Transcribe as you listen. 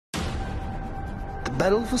the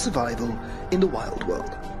battle for survival in the wild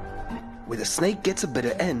world, where the snake gets a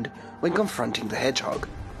bitter end when confronting the hedgehog.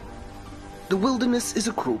 The wilderness is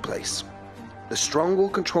a cruel place. The strong will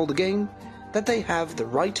control the game, that they have the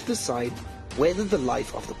right to decide whether the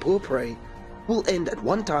life of the poor prey will end at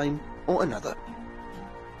one time or another.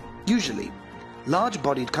 Usually,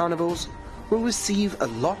 large-bodied carnivores will receive a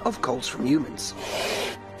lot of calls from humans.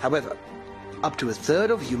 However, up to a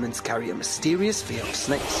third of humans carry a mysterious fear of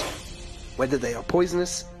snakes, whether they are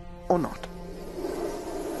poisonous or not.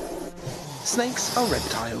 Snakes are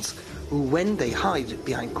reptiles who, when they hide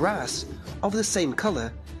behind grass of the same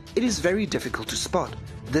color, it is very difficult to spot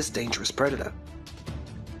this dangerous predator.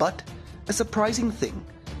 But a surprising thing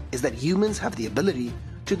is that humans have the ability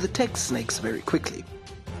to detect snakes very quickly.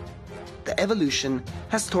 The evolution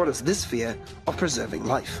has taught us this fear of preserving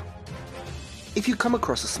life. If you come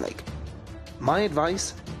across a snake, my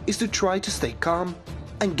advice is to try to stay calm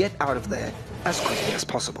and get out of there as quickly as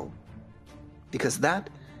possible. Because that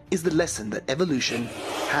is the lesson that evolution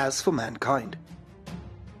has for mankind.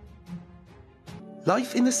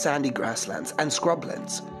 Life in the sandy grasslands and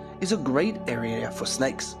scrublands is a great area for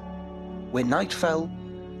snakes. When night fell,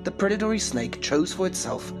 the predatory snake chose for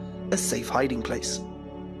itself a safe hiding place.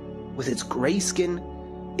 With its grey skin,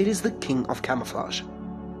 it is the king of camouflage.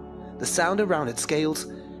 The sound around its scales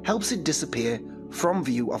helps it disappear from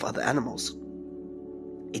view of other animals.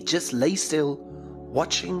 It just lays still,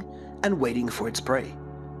 watching and waiting for its prey.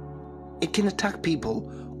 It can attack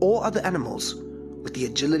people or other animals with the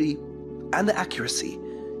agility and the accuracy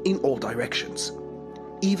in all directions,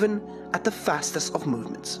 even at the fastest of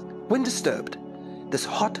movements. When disturbed, this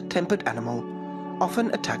hot-tempered animal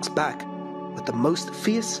often attacks back with the most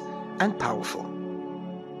fierce and powerful.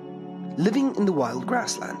 Living in the wild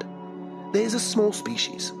grassland, there is a small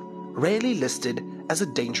species, rarely listed as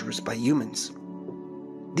dangerous by humans.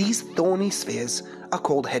 These thorny spheres are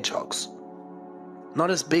called hedgehogs. Not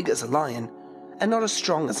as big as a lion and not as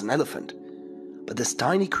strong as an elephant, but this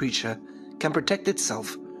tiny creature can protect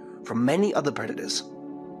itself from many other predators.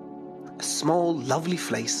 A small, lovely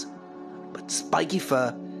fleece, but spiky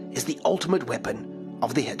fur is the ultimate weapon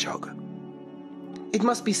of the hedgehog. It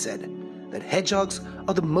must be said that hedgehogs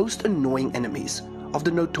are the most annoying enemies of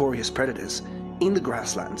the notorious predators in the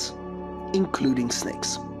grasslands, including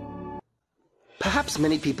snakes. Perhaps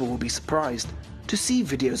many people will be surprised to see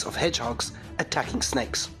videos of hedgehogs attacking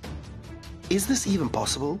snakes. Is this even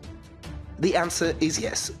possible? The answer is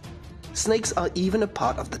yes. Snakes are even a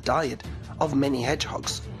part of the diet of many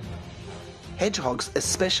hedgehogs. Hedgehogs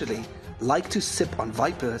especially like to sip on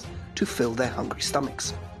vipers to fill their hungry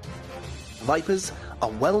stomachs. Vipers are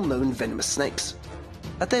well-known venomous snakes,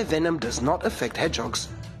 but their venom does not affect hedgehogs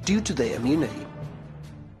due to their immunity.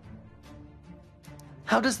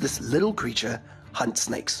 How does this little creature hunt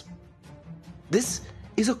snakes? This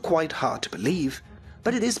is quite hard to believe,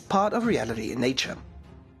 but it is part of reality in nature.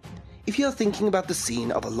 If you are thinking about the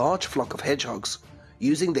scene of a large flock of hedgehogs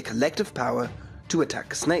using their collective power to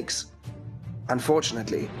attack snakes,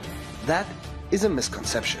 unfortunately, that is a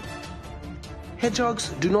misconception. Hedgehogs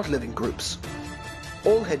do not live in groups.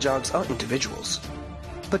 All hedgehogs are individuals,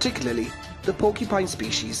 particularly the porcupine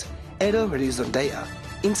species Edda horizondea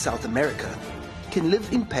in South America can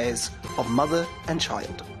live in pairs of mother and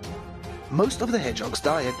child. Most of the hedgehog's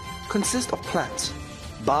diet consists of plants,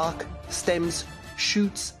 bark, stems,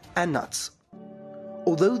 shoots, and nuts.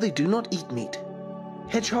 Although they do not eat meat,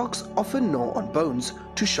 hedgehogs often gnaw on bones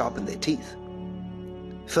to sharpen their teeth.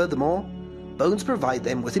 Furthermore, bones provide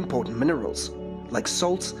them with important minerals, like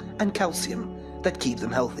salts and calcium, that keep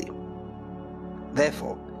them healthy.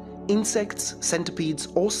 Therefore, insects, centipedes,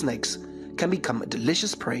 or snakes can become a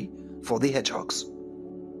delicious prey for the hedgehogs.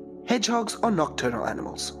 Hedgehogs are nocturnal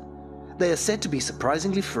animals. They are said to be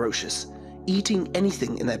surprisingly ferocious, eating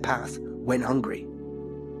anything in their path when hungry.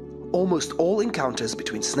 Almost all encounters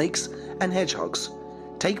between snakes and hedgehogs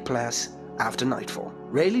take place after nightfall.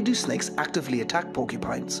 Rarely do snakes actively attack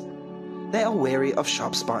porcupines. They are wary of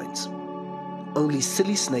sharp spines. Only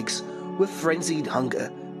silly snakes with frenzied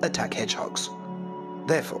hunger attack hedgehogs.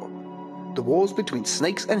 Therefore, the wars between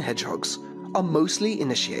snakes and hedgehogs are mostly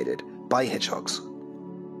initiated by hedgehogs.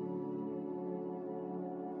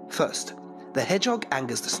 First, the hedgehog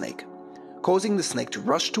angers the snake, causing the snake to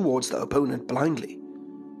rush towards the opponent blindly.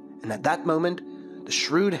 And at that moment, the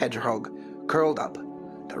shrewd hedgehog curled up,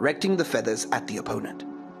 directing the feathers at the opponent.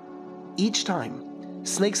 Each time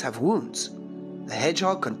snakes have wounds, the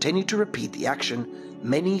hedgehog continued to repeat the action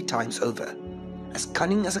many times over, as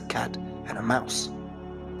cunning as a cat and a mouse.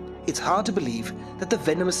 It's hard to believe that the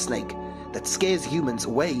venomous snake that scares humans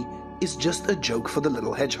away is just a joke for the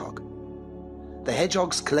little hedgehog. The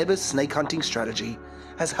hedgehog's clever snake hunting strategy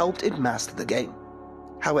has helped it master the game.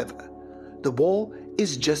 However, the war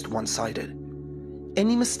is just one-sided.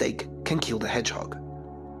 Any mistake can kill the hedgehog.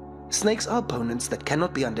 Snakes are opponents that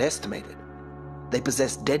cannot be underestimated. They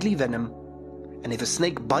possess deadly venom, and if a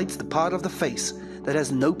snake bites the part of the face that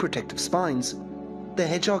has no protective spines, the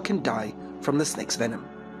hedgehog can die from the snake's venom.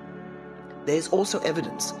 There is also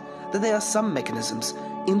evidence that there are some mechanisms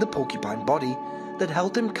in the porcupine body that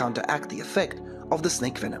help them counteract the effect of the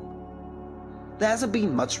snake venom. There hasn't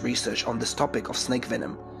been much research on this topic of snake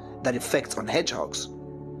venom that effects on hedgehogs,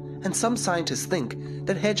 and some scientists think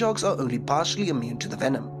that hedgehogs are only partially immune to the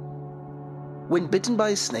venom. When bitten by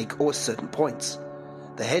a snake or certain points,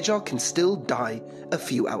 the hedgehog can still die a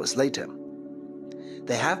few hours later.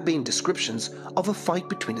 There have been descriptions of a fight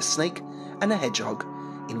between a snake and a hedgehog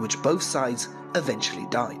in which both sides eventually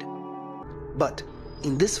died. But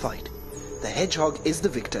in this fight, the hedgehog is the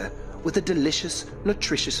victor with a delicious,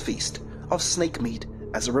 nutritious feast of snake meat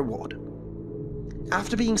as a reward.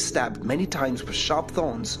 After being stabbed many times with sharp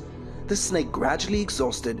thorns, the snake gradually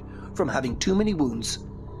exhausted from having too many wounds,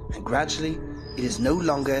 and gradually it is no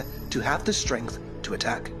longer to have the strength to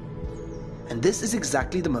attack. And this is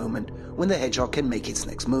exactly the moment when the hedgehog can make its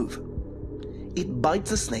next move. It bites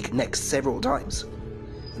the snake next several times,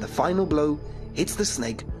 and the final blow hits the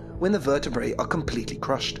snake when the vertebrae are completely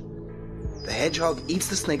crushed. The hedgehog eats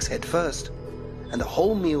the snake's head first, and the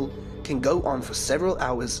whole meal can go on for several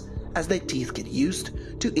hours as their teeth get used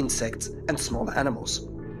to insects and smaller animals.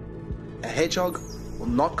 A hedgehog will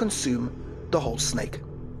not consume the whole snake.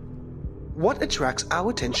 What attracts our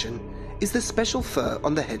attention is the special fur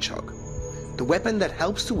on the hedgehog, the weapon that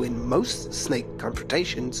helps to win most snake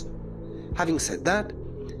confrontations. Having said that,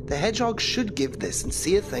 the hedgehog should give their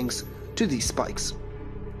sincere thanks to these spikes.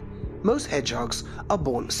 Most hedgehogs are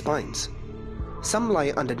born with spines. Some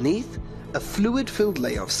lie underneath a fluid-filled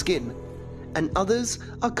layer of skin, and others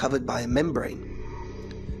are covered by a membrane.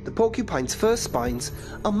 The porcupine's first spines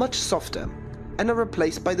are much softer and are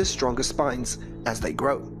replaced by the stronger spines as they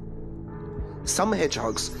grow. Some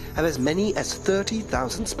hedgehogs have as many as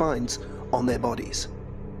 30,000 spines on their bodies.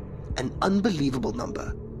 An unbelievable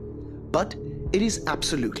number, but it is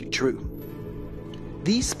absolutely true.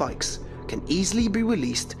 These spikes can easily be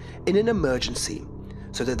released in an emergency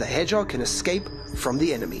so that the hedgehog can escape from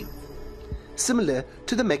the enemy, similar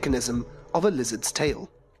to the mechanism of a lizard's tail.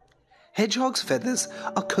 Hedgehogs' feathers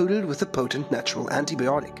are coated with a potent natural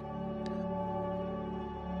antibiotic,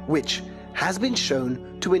 which has been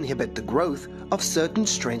shown to inhibit the growth of certain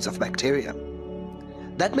strains of bacteria.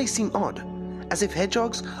 That may seem odd, as if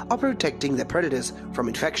hedgehogs are protecting their predators from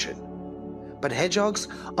infection, but hedgehogs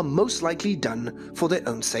are most likely done for their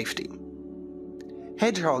own safety.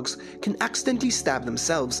 Hedgehogs can accidentally stab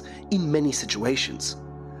themselves in many situations,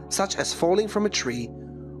 such as falling from a tree,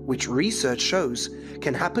 which research shows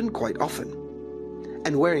can happen quite often,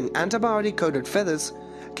 and wearing antibiotic-coated feathers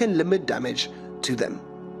can limit damage to them.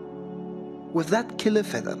 With that killer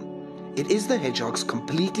feather, it is the hedgehogs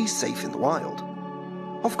completely safe in the wild?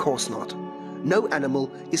 Of course not. No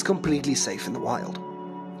animal is completely safe in the wild.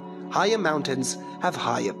 Higher mountains have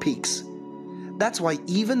higher peaks. That's why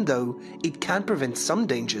even though it can prevent some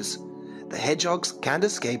dangers, the hedgehogs can't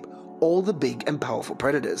escape all the big and powerful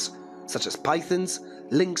predators, such as pythons,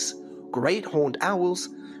 lynx, great horned owls,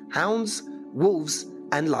 hounds, wolves,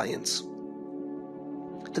 and lions.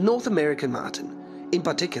 The North American marten, in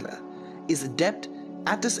particular, is adept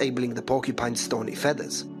at disabling the porcupine's thorny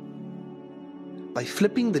feathers by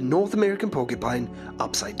flipping the North American porcupine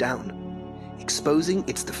upside down, exposing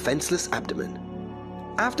its defenseless abdomen.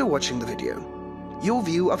 After watching the video, your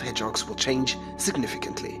view of hedgehogs will change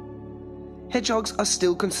significantly. Hedgehogs are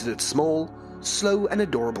still considered small, slow, and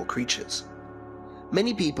adorable creatures.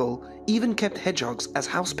 Many people even kept hedgehogs as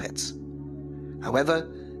house pets. However,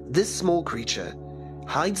 this small creature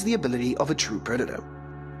hides the ability of a true predator.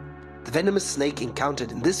 The venomous snake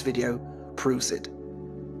encountered in this video proves it.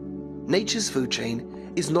 Nature's food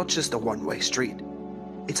chain is not just a one-way street.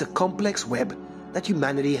 It's a complex web that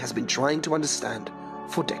humanity has been trying to understand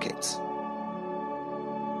for decades.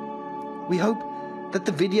 We hope that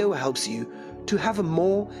the video helps you to have a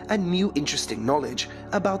more and new interesting knowledge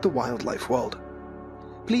about the wildlife world.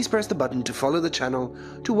 Please press the button to follow the channel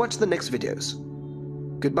to watch the next videos.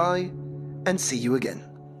 Goodbye, and see you again.